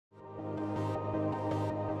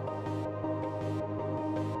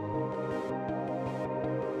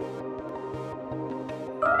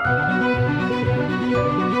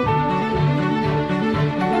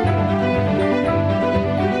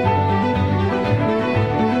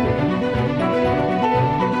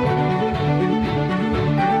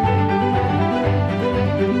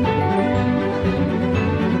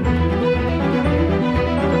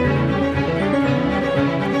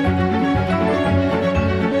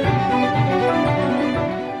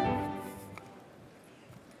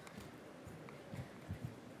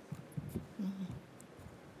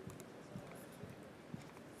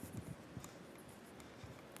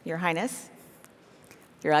Your Highness,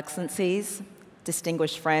 Your Excellencies,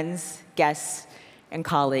 distinguished friends, guests, and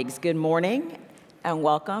colleagues, good morning and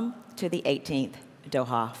welcome to the 18th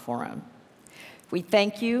Doha Forum. We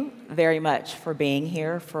thank you very much for being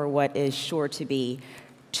here for what is sure to be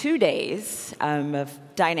 2 days of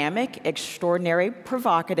dynamic, extraordinary,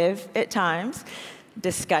 provocative at times,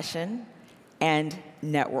 discussion, and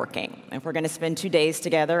networking. If we're going to spend 2 days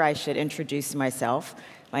together, I should introduce myself.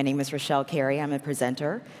 My name is Rochelle Carey. I'm a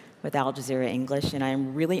presenter with Al Jazeera English, and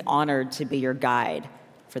I'm really honored to be your guide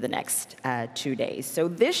for the next 2 days. So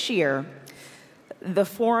this year, the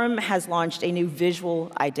Forum has launched a new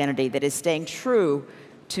visual identity that is staying true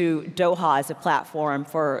to Doha as a platform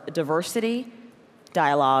for diversity,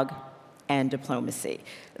 dialogue, and diplomacy.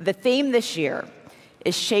 The theme this year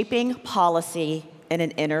is shaping policy in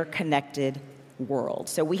an interconnected world.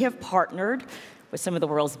 So we have partnered with some of the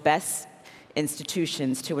world's best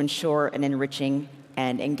institutions to ensure an enriching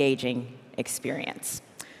and engaging experience.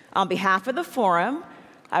 On behalf of the Forum,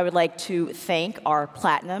 I would like to thank our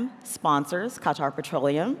platinum sponsors, Qatar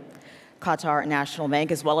Petroleum, Qatar National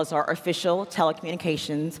Bank, as well as our official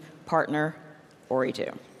telecommunications partner,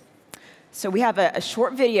 Ooredoo. So we have a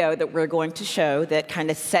short video that we're going to show that kind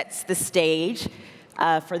of sets the stage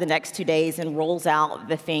for the next 2 days and rolls out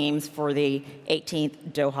the themes for the 18th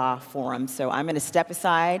Doha Forum. So I'm going to step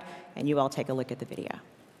aside, and you all take a look at the video.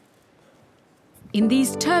 In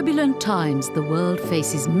these turbulent times, the world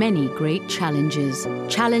faces many great challenges,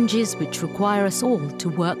 challenges which require us all to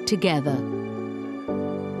work together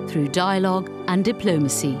through dialogue and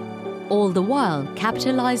diplomacy, all the while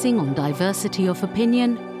capitalizing on diversity of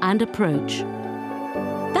opinion and approach.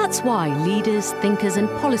 That's why leaders, thinkers, and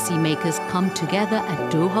policymakers come together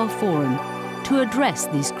at Doha Forum to address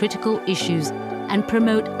these critical issues and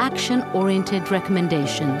promote action-oriented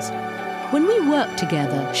recommendations. When we work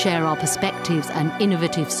together, share our perspectives and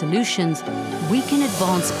innovative solutions, we can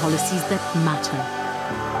advance policies that matter.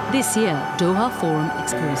 This year, Doha Forum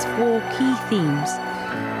explores 4 key themes: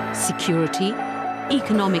 security,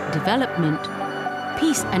 economic development,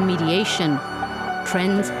 peace and mediation,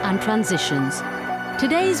 trends and transitions.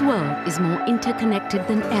 Today's world is more interconnected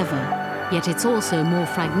than ever, yet it's also more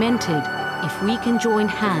fragmented. If we can join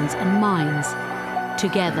hands and minds,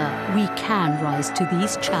 together we can rise to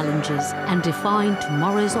these challenges and define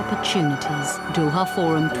tomorrow's opportunities. Doha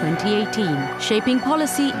Forum 2018, shaping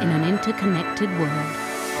policy in an interconnected world.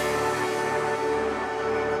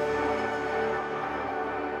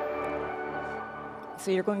 So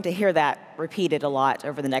you're going to hear that repeated a lot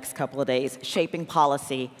over the next couple of days, shaping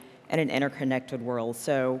policy in an interconnected world.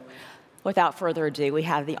 So without further ado, we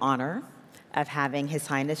have the honor of having His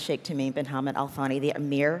Highness Sheikh Tamim bin Hamad Al Thani, the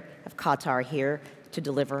Emir of Qatar, here to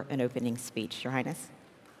deliver an opening speech. Your Highness.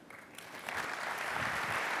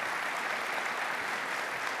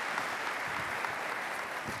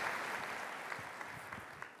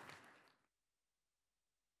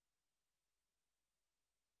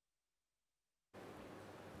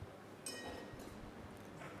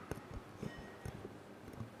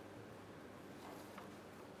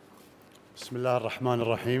 بسم الله الرحمن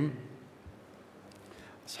الرحيم.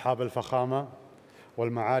 أصحاب الفخامة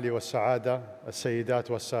والمعالي والسعادة،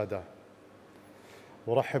 السيدات والسادة،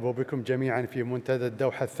 أرحب بكم جميعاً في منتدى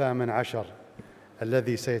الدوحة 18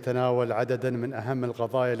 الذي سيتناول عدداً من أهم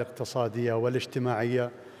القضايا الاقتصادية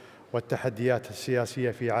والاجتماعية والتحديات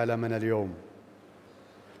السياسية في عالمنا اليوم.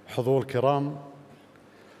 حضور الكرام،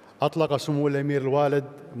 أطلق سمو الأمير الوالد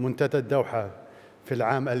منتدى الدوحة في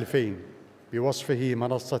العام 2000 بوصفه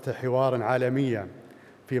منصة حوار عالمية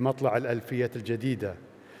في مطلع الألفية الجديدة،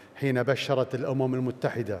 حين بشرت الأمم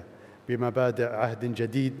المتحدة بمبادئ عهد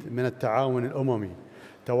جديد من التعاون الأممي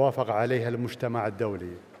توافق عليها المجتمع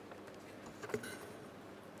الدولي.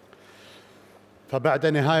 فبعد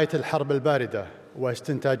نهاية الحرب الباردة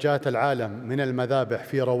واستنتاجات العالم من المذابح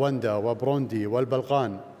في رواندا وبروندي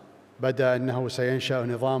والبلقان، بدأ أنه سينشأ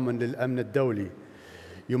نظام للأمن الدولي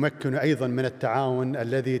يمكن أيضاً من التعاون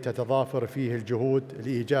الذي تتضافر فيه الجهود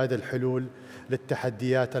لإيجاد الحلول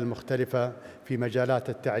للتحديات المختلفة في مجالات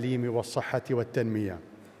التعليم والصحة والتنمية.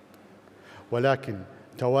 ولكن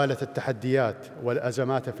توالت التحديات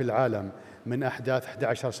والأزمات في العالم من أحداث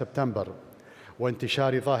 11 سبتمبر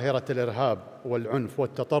وانتشار ظاهرة الإرهاب والعنف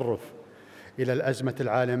والتطرف إلى الأزمة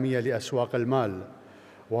العالمية لأسواق المال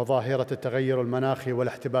وظاهرة التغير المناخي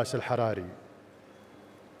والاحتباس الحراري.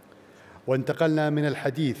 وانتقلنا من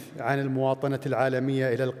الحديث عن المواطنة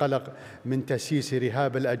العالمية إلى القلق من تسييس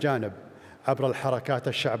رهاب الأجانب عبر الحركات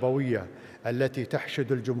الشعبوية التي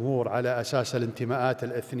تحشد الجمهور على أساس الانتماءات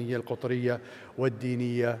الإثنية القطرية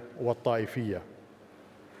والدينية والطائفية.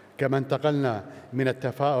 كما انتقلنا من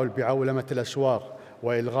التفاؤل بعولمة الأسواق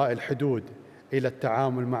وإلغاء الحدود إلى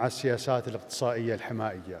التعامل مع السياسات الاقتصادية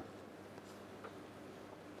الحمائية.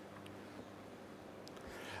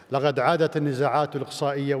 لقد عادت النزاعات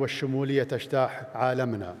الإقصائية والشمولية تجتاح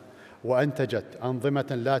عالمنا، وأنتجت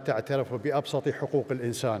أنظمة لا تعترف بأبسط حقوق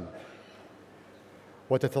الإنسان،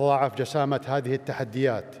 وتتضاعف جسامة هذه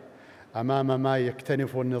التحديات أمام ما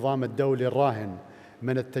يكتنفه النظام الدولي الراهن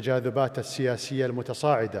من التجاذبات السياسية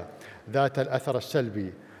المتصاعدة ذات الأثر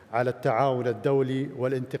السلبي على التعاون الدولي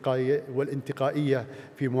والانتقائية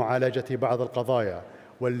في معالجة بعض القضايا،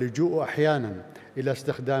 واللجوء أحياناً إلى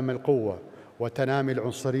استخدام القوة وتنامي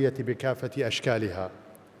العنصرية بكافة أشكالها.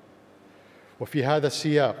 وفي هذا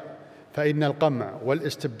السياق فإن القمع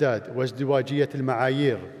والاستبداد وازدواجية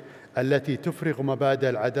المعايير التي تفرغ مبادئ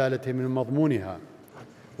العدالة من مضمونها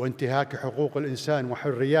وانتهاك حقوق الإنسان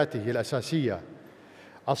وحرياته الأساسية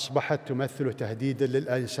أصبحت تمثل تهديداً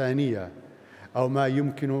للإنسانية، أو ما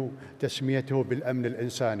يمكن تسميته بالأمن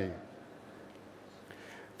الإنساني.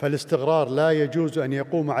 فالاستقرار لا يجوز أن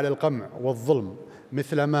يقوم على القمع والظلم،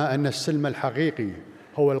 مثلما أن السلم الحقيقي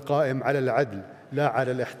هو القائم على العدل لا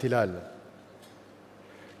على الاحتلال.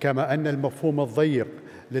 كما أن المفهوم الضيق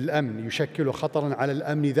للأمن يشكل خطراً على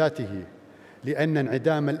الأمن ذاته، لأن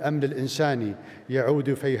انعدام الأمن الإنساني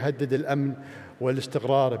يعود فيهدد الأمن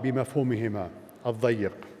والاستقرار بمفهومهما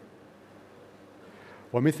الضيق.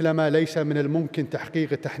 ومثلما ليس من الممكن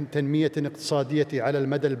تحقيق تنمية اقتصادية على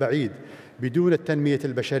المدى البعيد بدون التنمية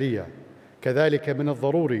البشرية، كذلك من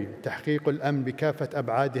الضروري تحقيق الأمن بكافة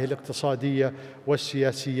أبعاده الاقتصادية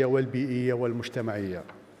والسياسية والبيئية والمجتمعية.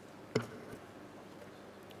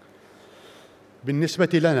 بالنسبة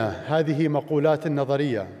لنا هذه مقولات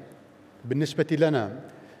نظرية، بالنسبة لنا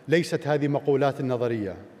ليست هذه مقولات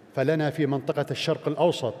نظرية، فلنا في منطقة الشرق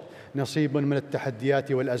الأوسط نصيب من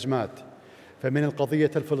التحديات والأزمات، فمن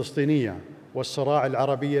القضية الفلسطينية والصراع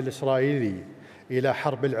العربي الإسرائيلي إلى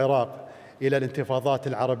حرب العراق إلى الانتفاضات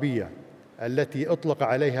العربية التي أطلق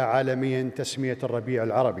عليها عالمياً تسمية الربيع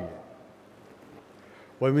العربي،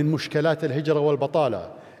 ومن مشكلات الهجرة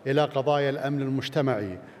والبطالة إلى قضايا الأمن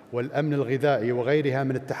المجتمعي والأمن الغذائي وغيرها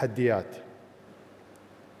من التحديات.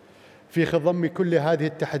 في خضم كل هذه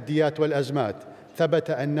التحديات والأزمات ثبت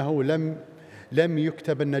أنه لم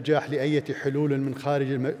يكتب النجاح لأي حلول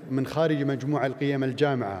من خارج مجموع القيم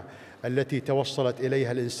الجامعة التي توصلت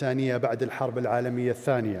إليها الإنسانية بعد الحرب العالمية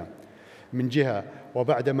الثانية من جهة،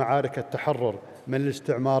 وبعد معارك التحرر من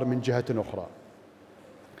الاستعمار من جهة أخرى،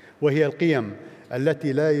 وهي القيم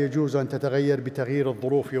التي لا يجوز أن تتغير بتغيير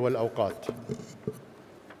الظروف والأوقات.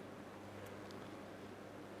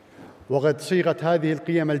 وقد صيغت هذه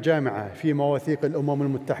القيم الجامعة في مواثيق الأمم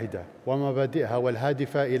المتحدة ومبادئها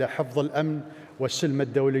والهادفة إلى حفظ الأمن والسلم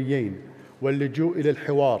الدوليين واللجوء إلى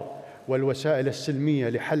الحوار والوسائل السلمية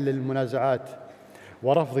لحل المنازعات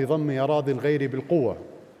ورفض ضم أراضي الغير بالقوة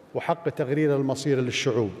وحق تغيير المصير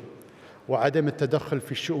للشعوب وعدم التدخل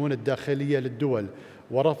في الشؤون الداخلية للدول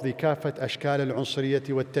ورفض كافة أشكال العنصرية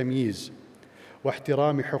والتمييز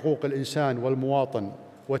واحترام حقوق الإنسان والمواطن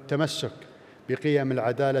والتمسك بقيم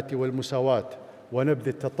العدالة والمساواة ونبذ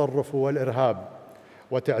التطرف والإرهاب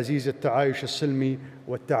وتعزيز التعايش السلمي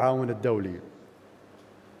والتعاون الدولي.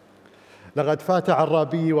 لقد فات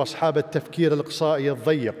عرابي وأصحاب التفكير الإقصائي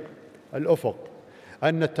الضيق الأفق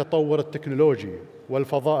أن التطور التكنولوجي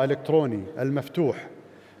والفضاء الإلكتروني المفتوح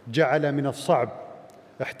جعل من الصعب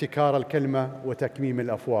احتكار الكلمة وتكميم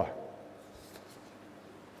الأفواه.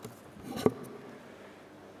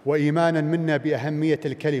 وإيماناً منا بأهمية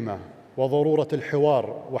الكلمة وضرورة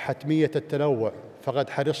الحوار وحتمية التنوع، فقد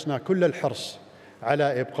حرصنا كل الحرص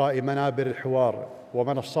على إبقاء منابر الحوار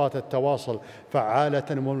ومنصات التواصل فعالة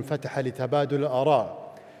ومنفتحة لتبادل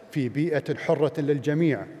الآراء في بيئة حرة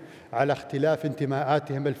للجميع على اختلاف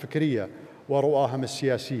انتماءاتهم الفكرية ورؤاهم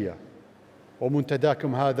السياسية،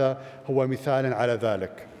 ومنتداكم هذا هو مثال على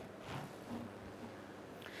ذلك.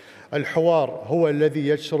 الحوار هو الذي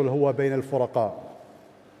يجسر الهوى بين الفرقاء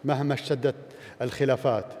مهما اشتدت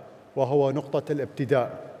الخلافات، وهو نقطة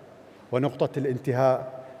الابتداء ونقطة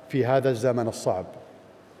الانتهاء في هذا الزمن الصعب.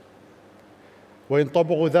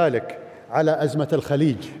 وينطبق ذلك على أزمة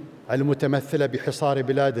الخليج المتمثلة بحصار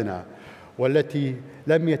بلادنا، والتي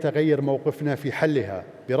لم يتغير موقفنا في حلها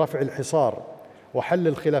برفع الحصار وحل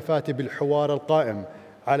الخلافات بالحوار القائم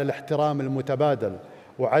على الاحترام المتبادل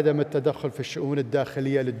وعدم التدخل في الشؤون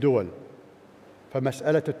الداخلية للدول.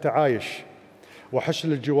 فمسألة التعايش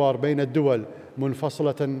وحسن الجوار بين الدول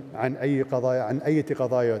منفصلة عن أي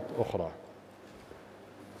قضايا أخرى.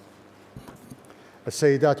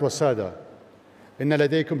 السيدات والسادة، إن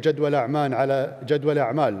لديكم جدول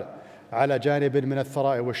أعمال على جانب من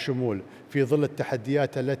الثراء والشمول في ظل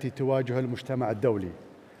التحديات التي تواجه المجتمع الدولي،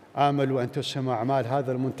 آمل أن تسهم أعمال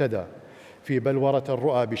هذا المنتدى في بلورة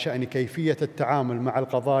الرؤى بشأن كيفية التعامل مع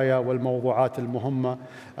القضايا والموضوعات المهمة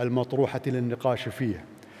المطروحة للنقاش فيه.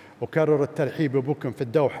 أكرر الترحيب بكم في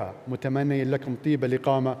الدوحة متمنيا لكم طيب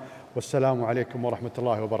الإقامة، والسلام عليكم ورحمة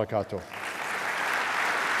الله وبركاته.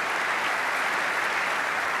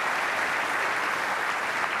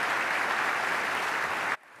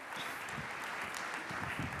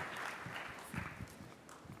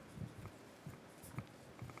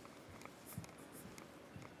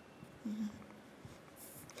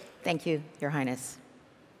 Thank you, Your Highness.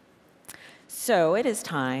 So it is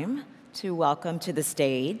time to welcome to the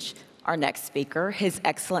stage our next speaker, His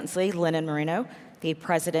Excellency Lenin Moreno, the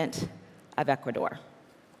President of Ecuador.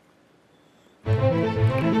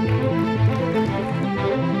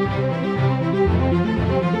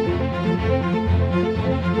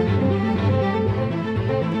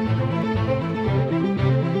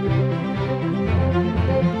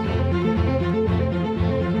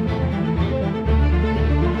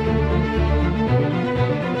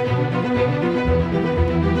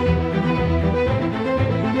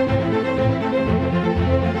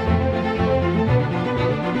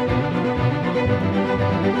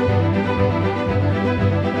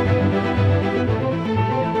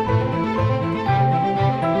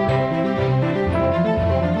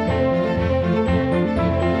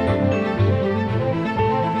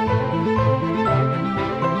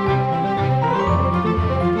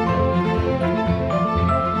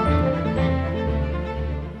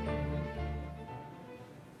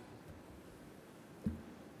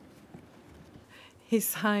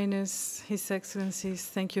 His Highness, His Excellencies,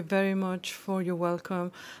 thank you very much for your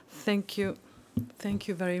welcome. Thank you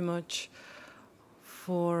very much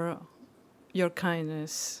for your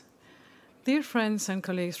kindness. Dear friends and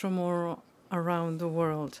colleagues from all around the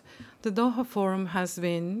world, the Doha Forum has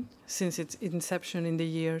been, since its inception in the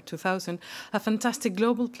year 2000, a fantastic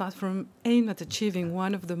global platform aimed at achieving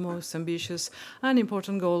one of the most ambitious and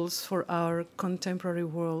important goals for our contemporary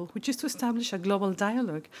world, which is to establish a global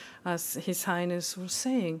dialogue, as His Highness was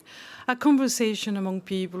saying, a conversation among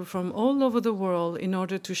people from all over the world in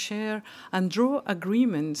order to share and draw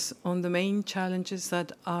agreements on the main challenges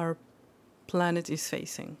that our planet is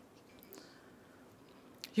facing.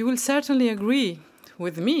 You will certainly agree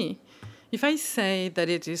with me if I say that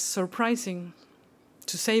it is surprising,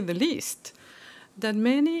 to say the least, that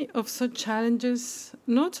many of such challenges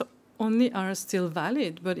not only are still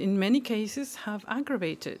valid, but in many cases have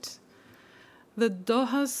aggravated. The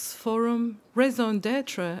Doha's Forum raison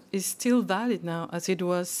d'etre is still valid now as it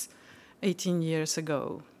was 18 years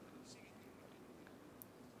ago.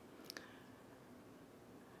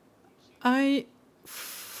 I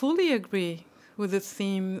fully agree with the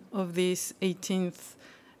theme of this 18th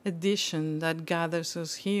edition that gathers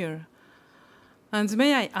us here. And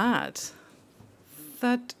may I add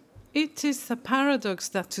that it is a paradox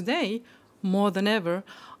that today, more than ever,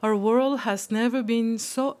 our world has never been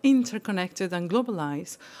so interconnected and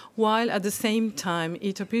globalized, while at the same time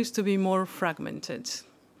it appears to be more fragmented.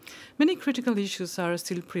 Many critical issues are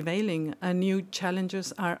still prevailing, and new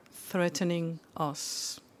challenges are threatening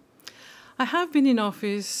us. I have been in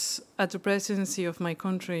office at the presidency of my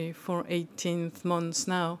country for 18 months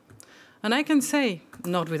now, and I can say,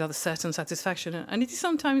 not without a certain satisfaction, and it is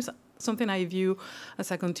sometimes something I view as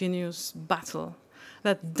a continuous battle,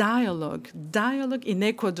 that dialogue in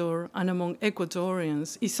Ecuador and among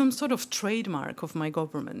Ecuadorians is some sort of trademark of my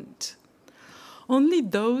government. Only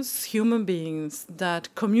those human beings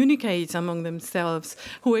that communicate among themselves,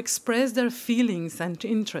 who express their feelings and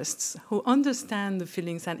interests, who understand the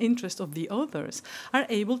feelings and interests of the others, are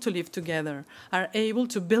able to live together, are able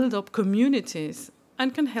to build up communities,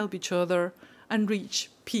 and can help each other and reach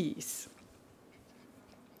peace.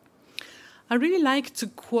 I really like to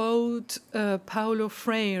quote Paulo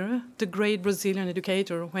Freire, the great Brazilian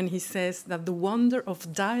educator, when he says that the wonder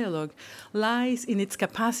of dialogue lies in its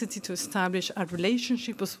capacity to establish a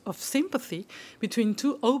relationship of sympathy between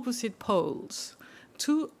two opposite poles,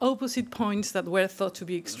 two opposite points that were thought to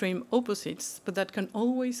be extreme opposites, but that can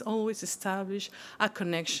always establish a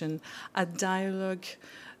connection, a dialogue,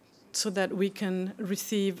 so that we can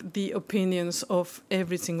receive the opinions of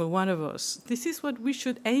every single one of us. This is what we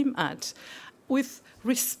should aim at, with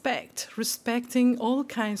respect, respecting all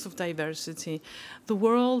kinds of diversity. The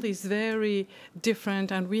world is very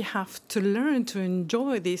different, and we have to learn to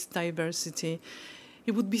enjoy this diversity.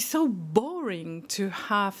 It would be so boring to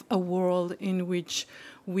have a world in which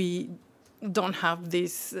we don't have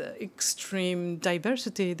this extreme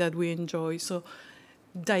diversity that we enjoy. So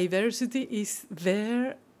diversity is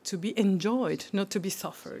there to be enjoyed, not to be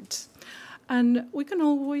suffered. And we can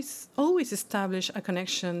always establish a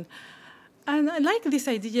connection. And I like this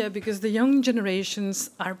idea because the young generations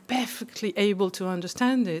are perfectly able to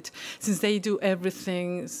understand it, since they do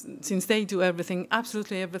everything,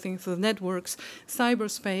 absolutely everything through networks,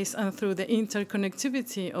 cyberspace, and through the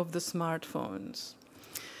interconnectivity of the smartphones.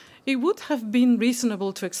 It would have been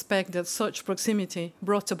reasonable to expect that such proximity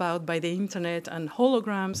brought about by the internet and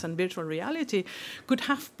holograms and virtual reality could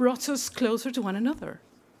have brought us closer to one another.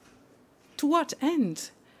 To what end?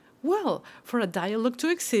 Well, for a dialogue to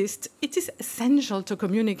exist, it is essential to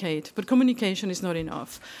communicate, but communication is not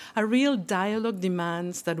enough. A real dialogue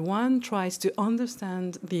demands that one tries to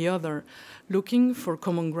understand the other, looking for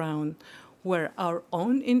common ground, where our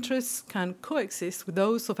own interests can coexist with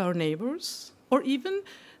those of our neighbors, or even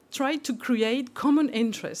try to create common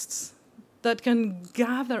interests that can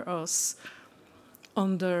gather us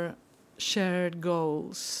under shared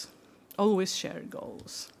goals, always shared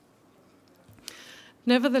goals.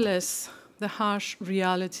 Nevertheless, the harsh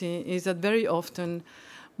reality is that very often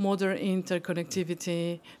modern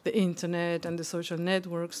interconnectivity, the internet and the social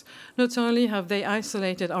networks, not only have they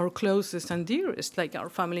isolated our closest and dearest, like our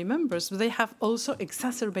family members, but they have also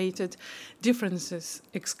exacerbated differences,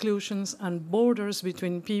 exclusions, and borders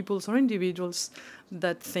between peoples or individuals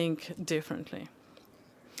that think differently.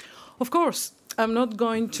 Of course, I'm not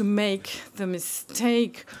going to make the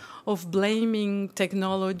mistake of blaming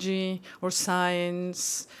technology or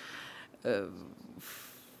science,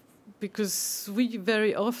 because we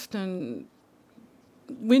very often,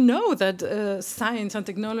 we know that science and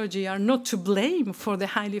technology are not to blame for the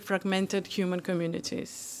highly fragmented human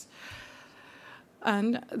communities.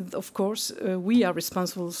 And of course, we are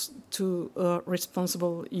responsible to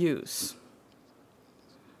responsible use.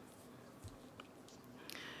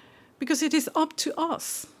 Because it is up to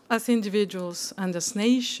us as individuals and as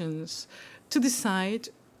nations to decide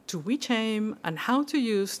to which aim and how to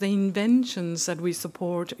use the inventions that we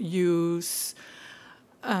support, use,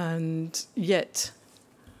 and yet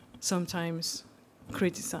sometimes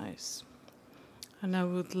criticize. And I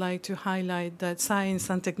would like to highlight that science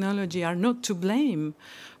and technology are not to blame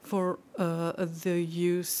for the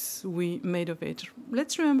use we made of it.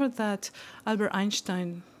 Let's remember that Albert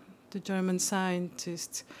Einstein, the German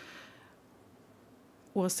scientist,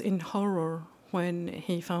 was in horror when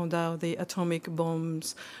he found out the atomic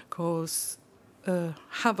bombs caused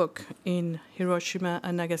havoc in Hiroshima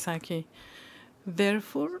and Nagasaki.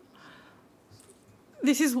 Therefore,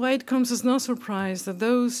 this is why it comes as no surprise that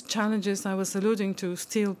those challenges I was alluding to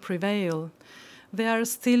still prevail. They are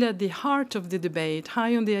still at the heart of the debate,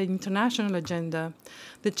 high on the international agenda.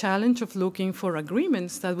 The challenge of looking for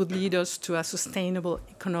agreements that would lead us to a sustainable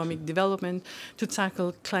economic development, to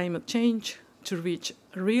tackle climate change, to reach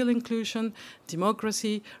real inclusion,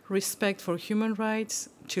 democracy, respect for human rights,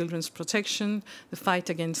 children's protection, the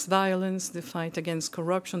fight against violence, the fight against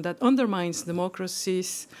corruption that undermines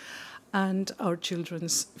democracies, and our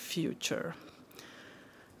children's future.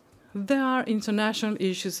 There are international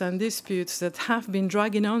issues and disputes that have been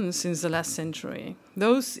dragging on since the last century.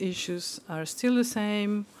 Those issues are still the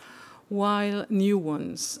same, while new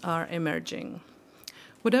ones are emerging.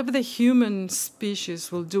 Whatever the human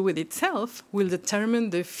species will do with itself will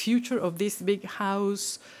determine the future of this big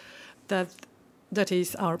house that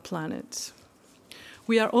is our planet.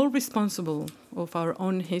 We are all responsible of our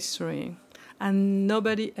own history, and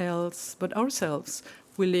nobody else but ourselves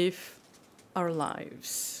will live our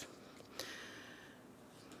lives.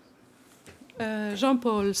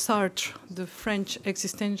 Jean-Paul Sartre, the French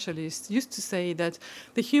existentialist, used to say that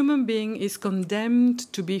the human being is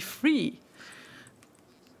condemned to be free.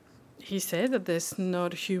 He said that there's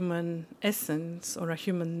not human essence or a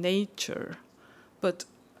human nature, but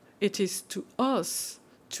it is to us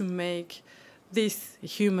to make this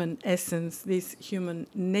human essence, this human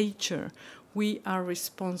nature. We are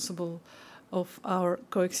responsible of our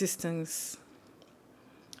coexistence.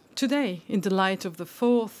 Today, in the light of the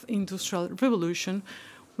fourth industrial revolution,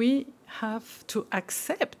 we have to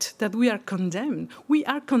accept that we are condemned. We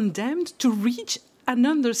are condemned to reach an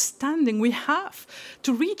understanding. We have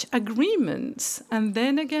to reach agreements. And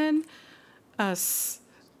then again, as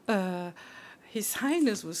His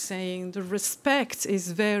Highness was saying, the respect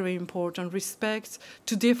is very important. Respect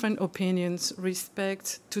to different opinions,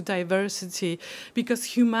 respect to diversity,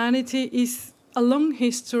 because humanity is a long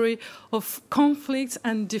history of conflicts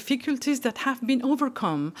and difficulties that have been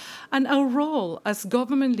overcome. And our role as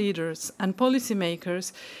government leaders and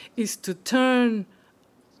policymakers is to turn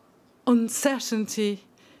uncertainty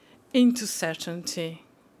into certainty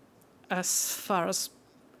as far as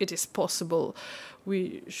it is possible.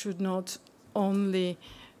 We should not only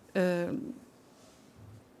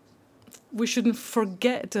we shouldn't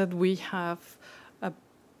forget that we have a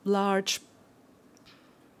large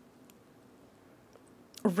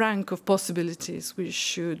rank of possibilities. We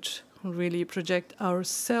should really project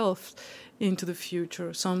ourselves into the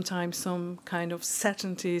future. Sometimes some kind of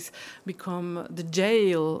certainties become the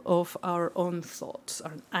jail of our own thoughts,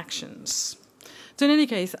 our actions. So in any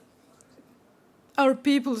case, our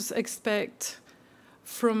peoples expect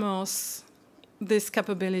from us this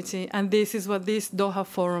capability, and this is what this Doha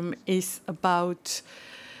Forum is about.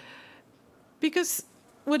 Because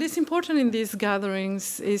what is important in these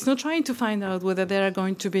gatherings is not trying to find out whether there are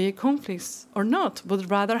going to be conflicts or not, but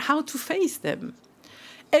rather how to face them.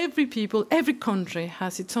 Every people, every country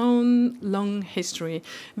has its own long history,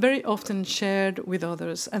 very often shared with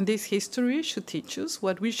others. And this history should teach us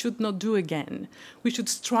what we should not do again. We should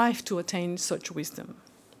strive to attain such wisdom.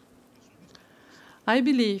 I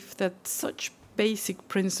believe that such basic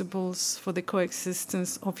principles for the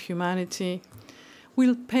coexistence of humanity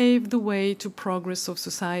will pave the way to progress of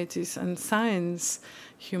societies and science,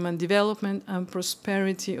 human development and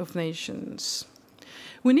prosperity of nations.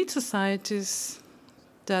 We need societies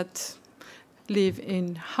that live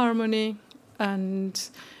in harmony and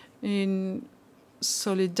in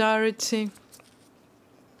solidarity,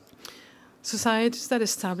 societies that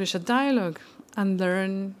establish a dialogue and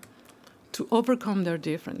learn to overcome their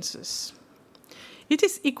differences. It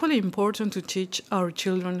is equally important to teach our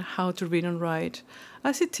children how to read and write,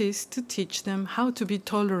 as it is to teach them how to be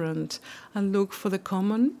tolerant and look for the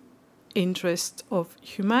common interest of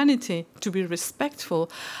humanity, to be respectful,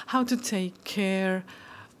 how to take care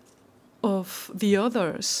of the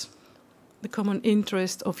others, the common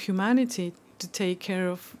interest of humanity, to take care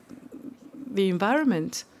of the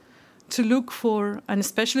environment, to look for, and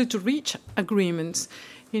especially to reach agreements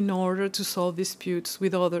in order to solve disputes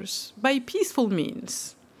with others by peaceful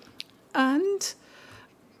means, and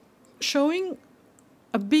showing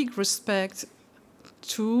a big respect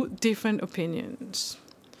to different opinions.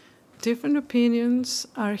 Different opinions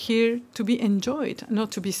are here to be enjoyed,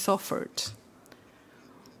 not to be suffered.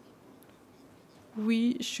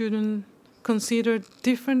 We shouldn't consider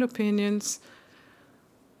different opinions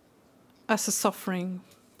as a suffering,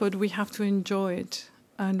 but we have to enjoy it.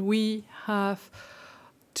 And we have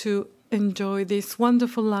to enjoy this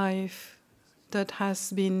wonderful life that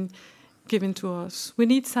has been given to us. We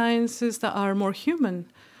need sciences that are more human,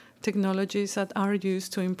 technologies that are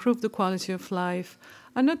used to improve the quality of life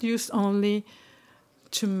and not used only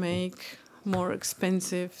to make more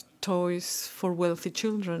expensive toys for wealthy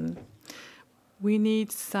children. We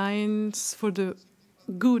need science for the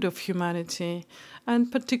good of humanity,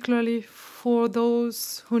 and particularly for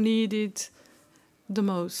those who need it the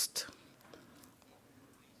most,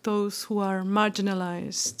 those who are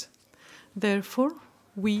marginalized. Therefore,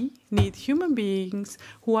 we need human beings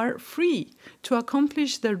who are free to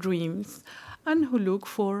accomplish their dreams and who look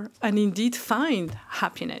for and indeed find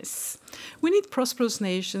happiness. We need prosperous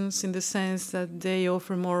nations in the sense that they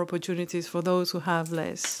offer more opportunities for those who have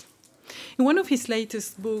less. In one of his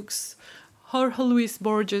latest books, Jorge Luis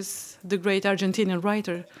Borges, the great Argentinian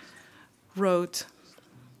writer, wrote,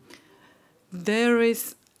 "There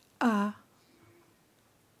is a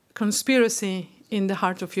conspiracy in the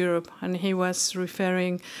heart of Europe," and he was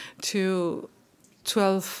referring to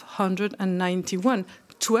 1291.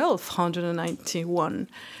 1291.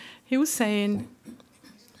 He was saying,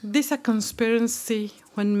 this is a conspiracy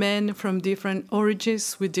when men from different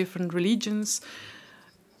origins, with different religions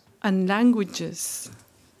and languages,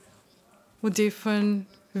 with different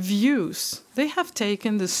views, they have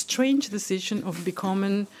taken the strange decision of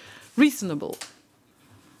becoming reasonable.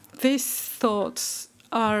 These thoughts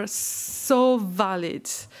are so valid.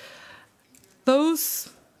 Those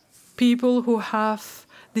people who have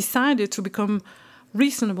decided to become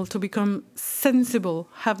reasonable, to become sensible,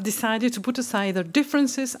 have decided to put aside their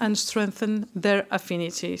differences and strengthen their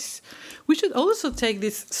affinities. We should also take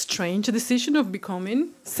this strange decision of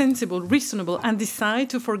becoming sensible, reasonable, and decide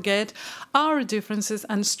to forget our differences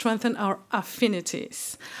and strengthen our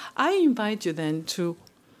affinities. I invite you then to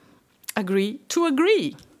agree to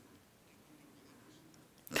agree.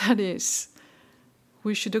 That is,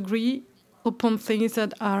 we should agree upon things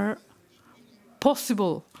that are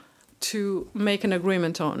possible to make an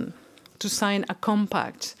agreement on, to sign a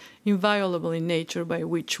compact inviolable in nature by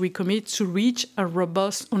which we commit to reach a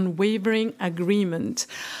robust, unwavering agreement.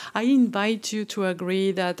 I invite you to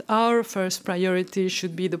agree that our first priority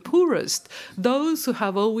should be the poorest, those who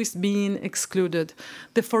have always been excluded,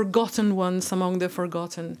 the forgotten ones among the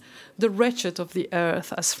forgotten, the wretched of the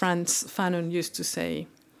earth, as Frantz Fanon used to say.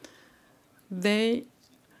 They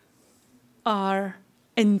are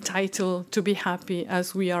entitled to be happy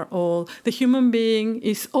as we are all. The human being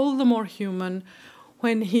is all the more human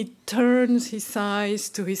when he turns his eyes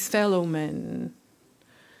to his fellow men,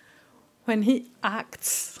 when he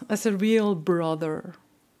acts as a real brother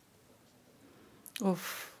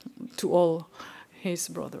to all his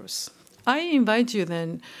brothers. I invite you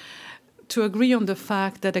then to agree on the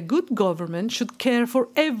fact that a good government should care for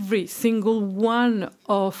every single one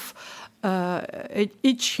of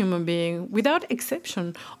each human being, without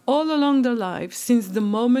exception, all along their lives, since the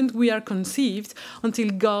moment we are conceived until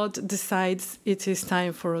God decides it is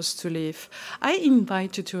time for us to live. I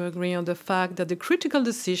invite you to agree on the fact that the critical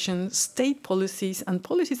decisions, state policies, and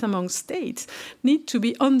policies among states need to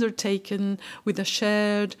be undertaken with a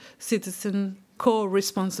shared citizen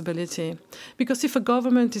co-responsibility. Because if a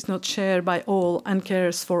government is not shared by all and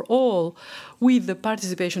cares for all, with the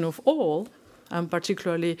participation of all, and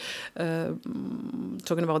particularly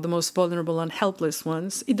talking about the most vulnerable and helpless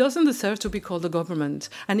ones, it doesn't deserve to be called a government,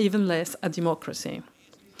 and even less a democracy.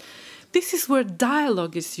 This is where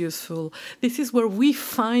dialogue is useful. This is where we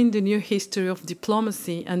find the new history of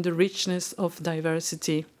diplomacy and the richness of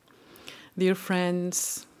diversity. Dear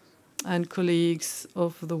friends and colleagues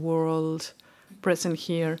of the world present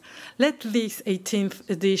here, let this 18th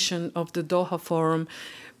edition of the Doha Forum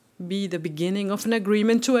be the beginning of an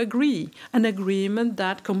agreement to agree, an agreement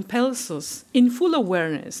that compels us, in full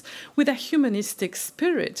awareness, with a humanistic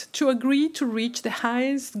spirit, to agree to reach the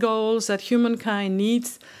highest goals that humankind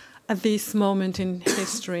needs at this moment in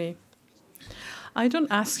history. I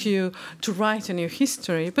don't ask you to write a new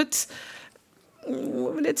history, but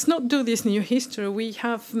let's not do this new history. We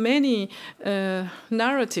have many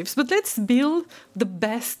narratives, but let's build the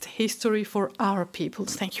best history for our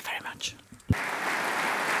peoples. Thank you very much.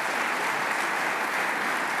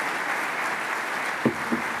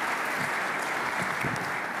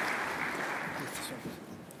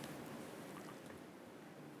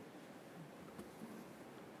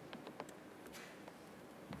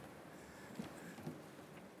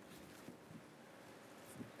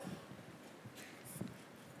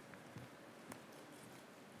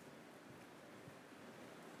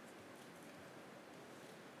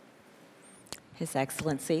 His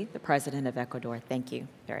Excellency, the President of Ecuador, thank you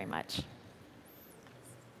very much.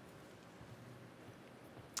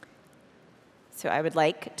 So I would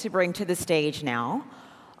like to bring to the stage now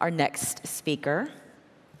our next speaker,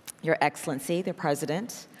 Your Excellency, the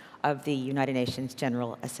President of the United Nations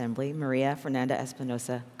General Assembly, Maria Fernanda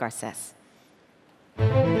Espinosa Garces.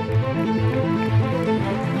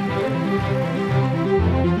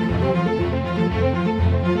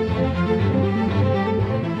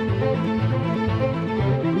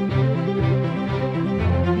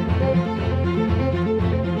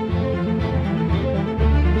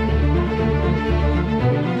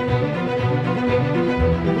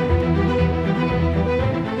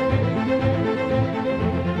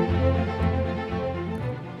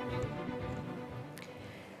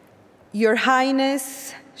 Your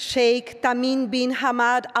Highness Sheikh Tamim bin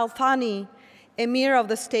Hamad Al Thani, Emir of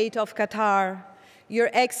the State of Qatar,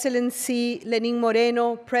 Your Excellency Lenín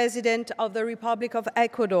Moreno, President of the Republic of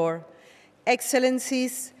Ecuador,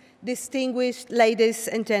 Excellencies, distinguished ladies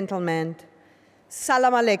and gentlemen,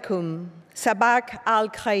 Salam alaikum, Sabak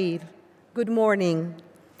al-Khair, good morning.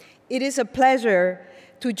 It is a pleasure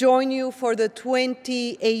to join you for the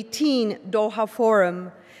 2018 Doha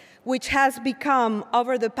Forum, which has become,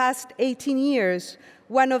 over the past 18 years,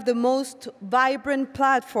 one of the most vibrant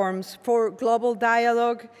platforms for global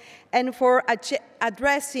dialogue and for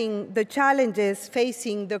addressing the challenges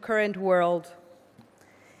facing the current world.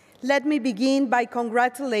 Let me begin by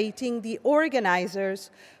congratulating the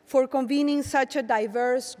organizers for convening such a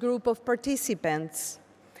diverse group of participants.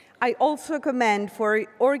 I also commend for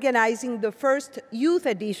organizing the first youth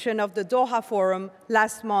edition of the Doha Forum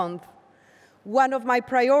last month. One of my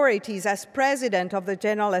priorities as President of the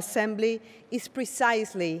General Assembly is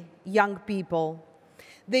precisely young people.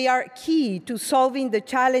 They are key to solving the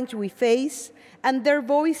challenge we face, and their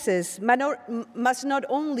voices must not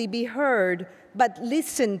only be heard, but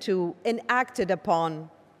listened to and acted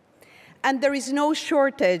upon. And there is no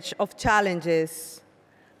shortage of challenges.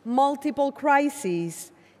 Multiple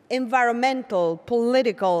crises, environmental,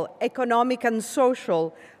 political, economic, and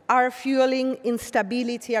social, are fueling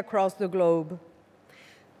instability across the globe.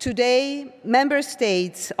 Today, member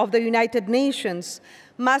states of the United Nations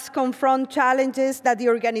must confront challenges that the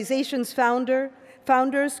organization's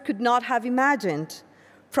founders could not have imagined,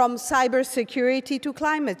 from cybersecurity to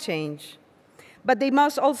climate change. But they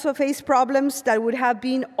must also face problems that would have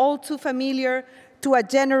been all too familiar to a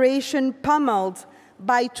generation pummeled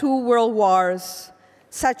by 2 world wars,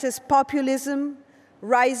 such as populism,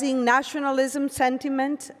 rising nationalism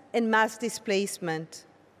sentiment, and mass displacement.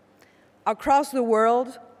 Across the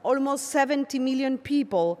world, almost 70 million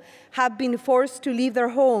people have been forced to leave their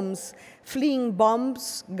homes, fleeing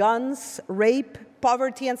bombs, guns, rape,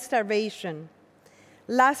 poverty, and starvation.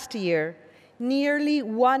 Last year, nearly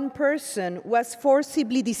 1 person was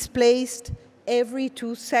forcibly displaced every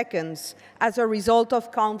 2 seconds as a result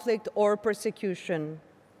of conflict or persecution.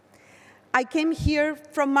 I came here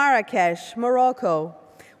from Marrakesh, Morocco,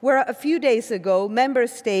 where a few days ago, member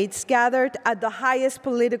states gathered at the highest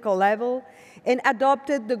political level and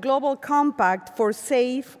adopted the Global Compact for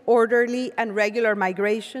Safe, Orderly, and Regular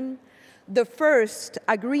Migration, the first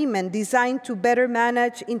agreement designed to better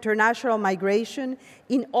manage international migration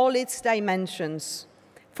in all its dimensions,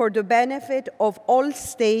 for the benefit of all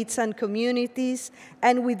states and communities,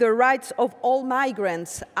 and with the rights of all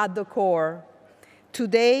migrants at the core.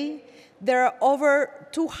 Today, there are over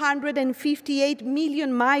 258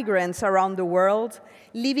 million migrants around the world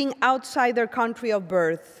living outside their country of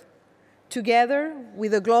birth. Together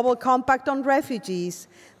with the Global Compact on Refugees,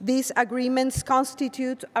 these agreements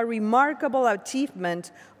constitute a remarkable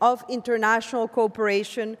achievement of international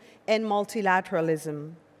cooperation and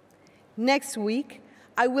multilateralism. Next week,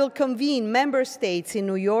 I will convene member states in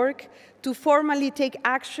New York to formally take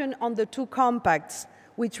action on the 2 compacts,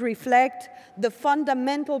 which reflect the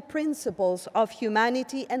fundamental principles of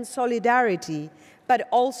humanity and solidarity, but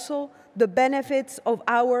also the benefits of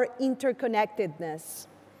our interconnectedness.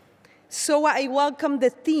 So I welcome the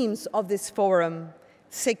themes of this forum: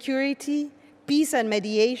 security, peace and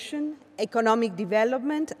mediation, economic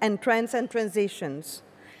development, and trends and transitions.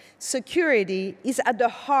 Security is at the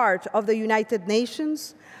heart of the United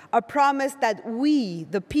Nations, a promise that we,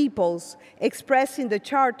 the peoples, expressed in the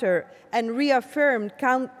Charter and reaffirmed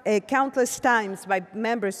countless times by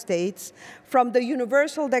member states, from the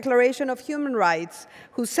Universal Declaration of Human Rights,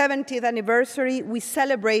 whose 70th anniversary we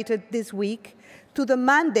celebrated this week, to the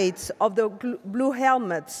mandates of the Blue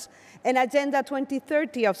Helmets, and Agenda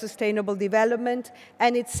 2030 of Sustainable Development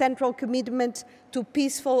and its central commitment to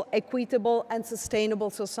peaceful, equitable, and sustainable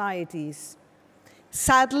societies.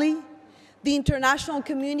 Sadly, the international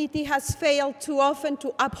community has failed too often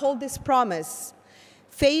to uphold this promise,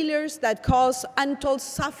 failures that cause untold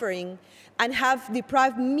suffering and have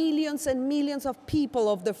deprived millions and millions of people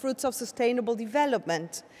of the fruits of sustainable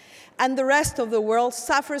development, and the rest of the world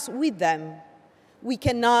suffers with them. We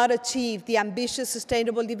cannot achieve the ambitious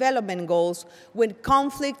Sustainable Development Goals when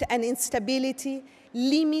conflict and instability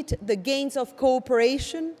limit the gains of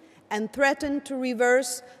cooperation and threaten to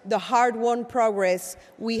reverse the hard-won progress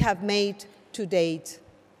we have made to date.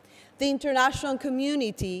 The international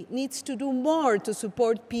community needs to do more to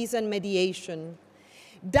support peace and mediation.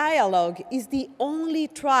 Dialogue is the only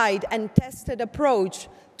tried and tested approach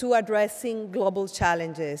to addressing global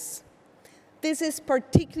challenges. This is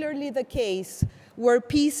particularly the case where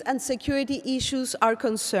peace and security issues are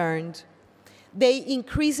concerned. They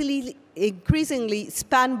increasingly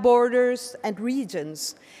span borders and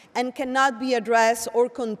regions and cannot be addressed or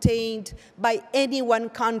contained by any one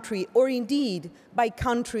country, or indeed by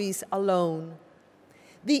countries alone.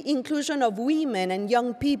 The inclusion of women and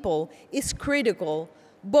young people is critical,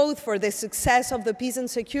 both for the success of the peace and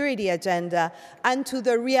security agenda and to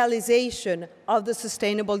the realization of the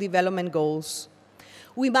Sustainable Development Goals.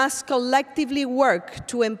 We must collectively work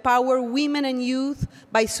to empower women and youth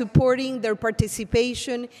by supporting their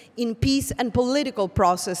participation in peace and political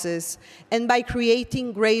processes and by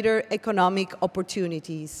creating greater economic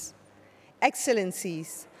opportunities.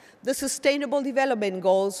 Excellencies, the Sustainable Development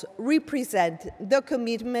Goals represent the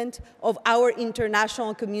commitment of our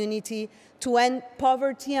international community to end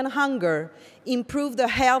poverty and hunger, improve the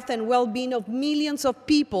health and well-being of millions of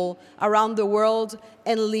people around the world,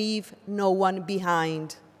 and leave no one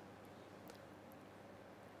behind.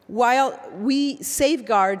 While we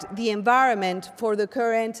safeguard the environment for the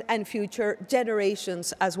current and future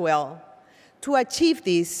generations as well. To achieve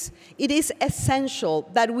this, it is essential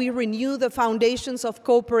that we renew the foundations of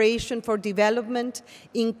cooperation for development,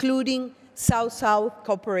 including South-South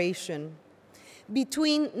cooperation.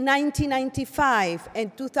 Between 1995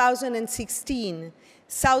 and 2016,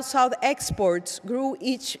 South-South exports grew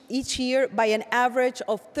each year by an average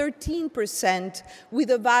of 13%, with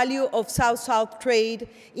the value of South-South trade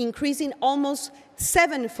increasing almost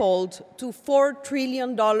sevenfold to $4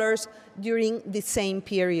 trillion during the same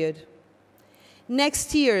period.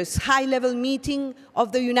 next year's high-level meeting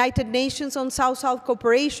of the United Nations on South-South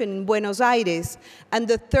Cooperation in Buenos Aires and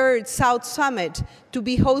the third South Summit to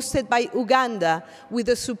be hosted by Uganda with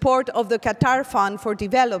the support of the Qatar Fund for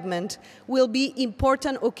Development will be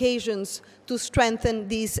important occasions to strengthen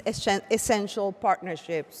these essential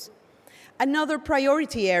partnerships. Another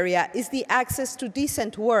priority area is the access to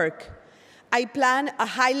decent work. I plan a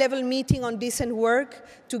high-level meeting on decent work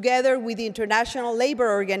together with the International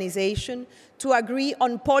Labour Organization to agree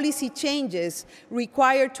on policy changes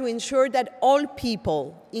required to ensure that all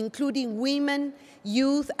people, including women,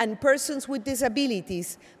 youth, and persons with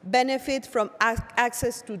disabilities, benefit from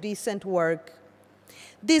access to decent work.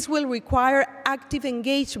 This will require active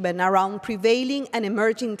engagement around prevailing and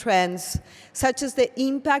emerging trends, such as the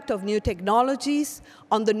impact of new technologies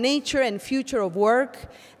on the nature and future of work,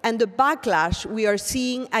 and the backlash we are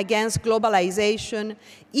seeing against globalization,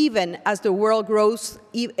 even as the world grows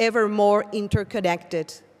ever more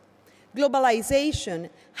interconnected. Globalization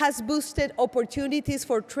has boosted opportunities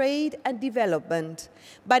for trade and development,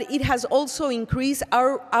 but it has also increased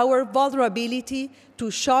our vulnerability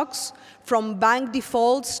to shocks, from bank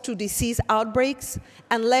defaults to disease outbreaks,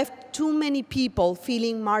 and left too many people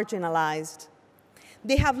feeling marginalized.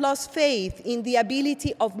 They have lost faith in the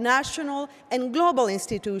ability of national and global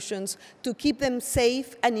institutions to keep them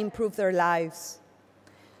safe and improve their lives.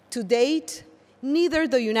 To date, neither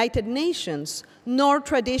the United Nations nor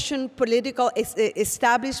traditional political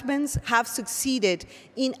establishments have succeeded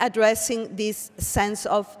in addressing this sense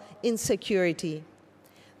of insecurity.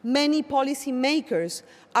 Many policymakers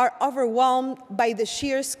are overwhelmed by the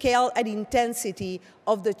sheer scale and intensity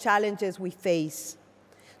of the challenges we face.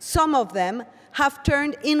 Some of them have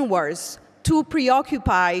turned inwards, too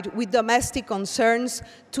preoccupied with domestic concerns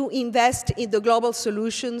to invest in the global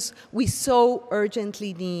solutions we so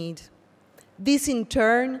urgently need. This, in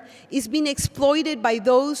turn, is being exploited by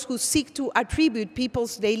those who seek to attribute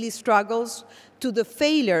people's daily struggles to the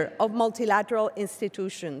failure of multilateral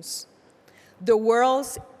institutions. The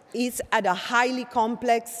world is at a highly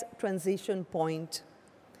complex transition point.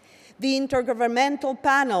 The Intergovernmental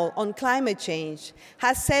Panel on Climate Change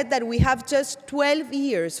has said that we have just 12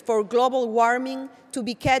 years for global warming to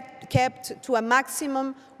be kept to a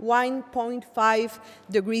maximum 1.5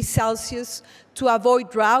 degrees Celsius to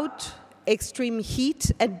avoid drought, extreme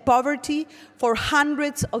heat, and poverty for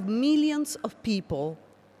hundreds of millions of people.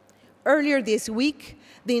 Earlier this week,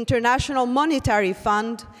 the International Monetary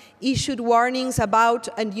Fund issued warnings about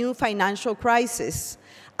a new financial crisis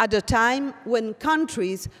at a time when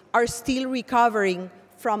countries are still recovering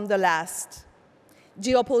from the last.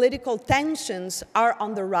 Geopolitical tensions are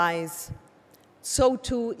on the rise. So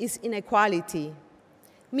too is inequality.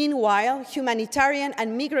 Meanwhile, humanitarian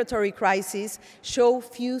and migratory crises show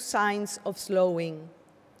few signs of slowing.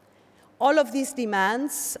 All of these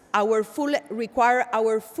demands require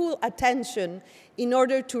our full attention in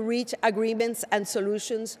order to reach agreements and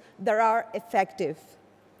solutions that are effective.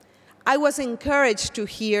 I was encouraged to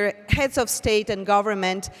hear heads of state and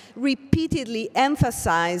government repeatedly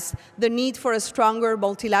emphasize the need for a stronger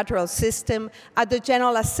multilateral system at the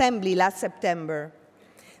General Assembly last September.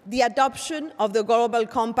 The adoption of the Global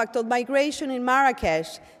Compact on Migration in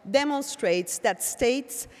Marrakesh demonstrates that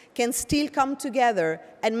states can still come together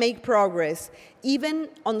and make progress, even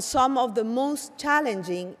on some of the most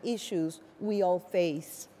challenging issues we all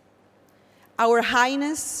face. Our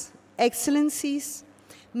Highness, Excellencies,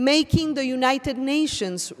 making the United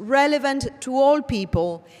Nations relevant to all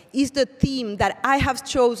people is the theme that I have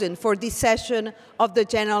chosen for this session of the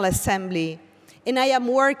General Assembly. And I am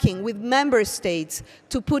working with member states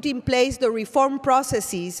to put in place the reform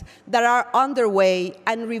processes that are underway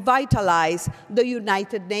and revitalize the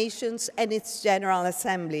United Nations and its General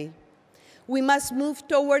Assembly. We must move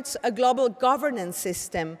towards a global governance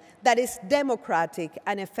system that is democratic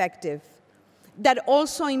and effective. That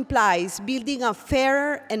also implies building a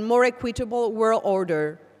fairer and more equitable world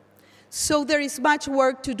order. So there is much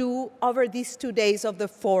work to do over these 2 days of the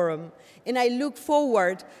forum, and I look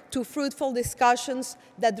forward to fruitful discussions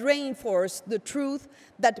that reinforce the truth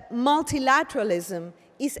that multilateralism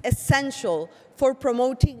is essential for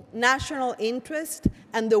promoting national interest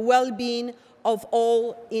and the well-being of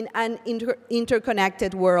all in an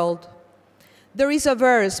interconnected world. There is a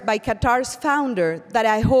verse by Qatar's founder that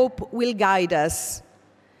I hope will guide us.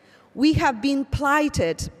 We have been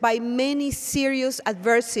plighted by many serious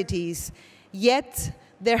adversities, yet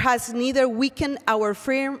there has neither weakened our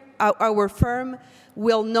firm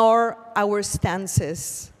will nor our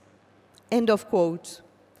stances. End of quote.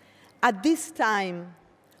 At this time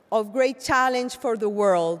of great challenge for the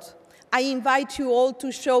world, I invite you all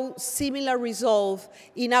to show similar resolve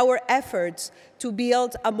in our efforts to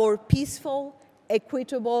build a more peaceful,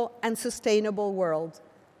 equitable, and sustainable world.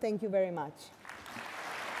 Thank you very much.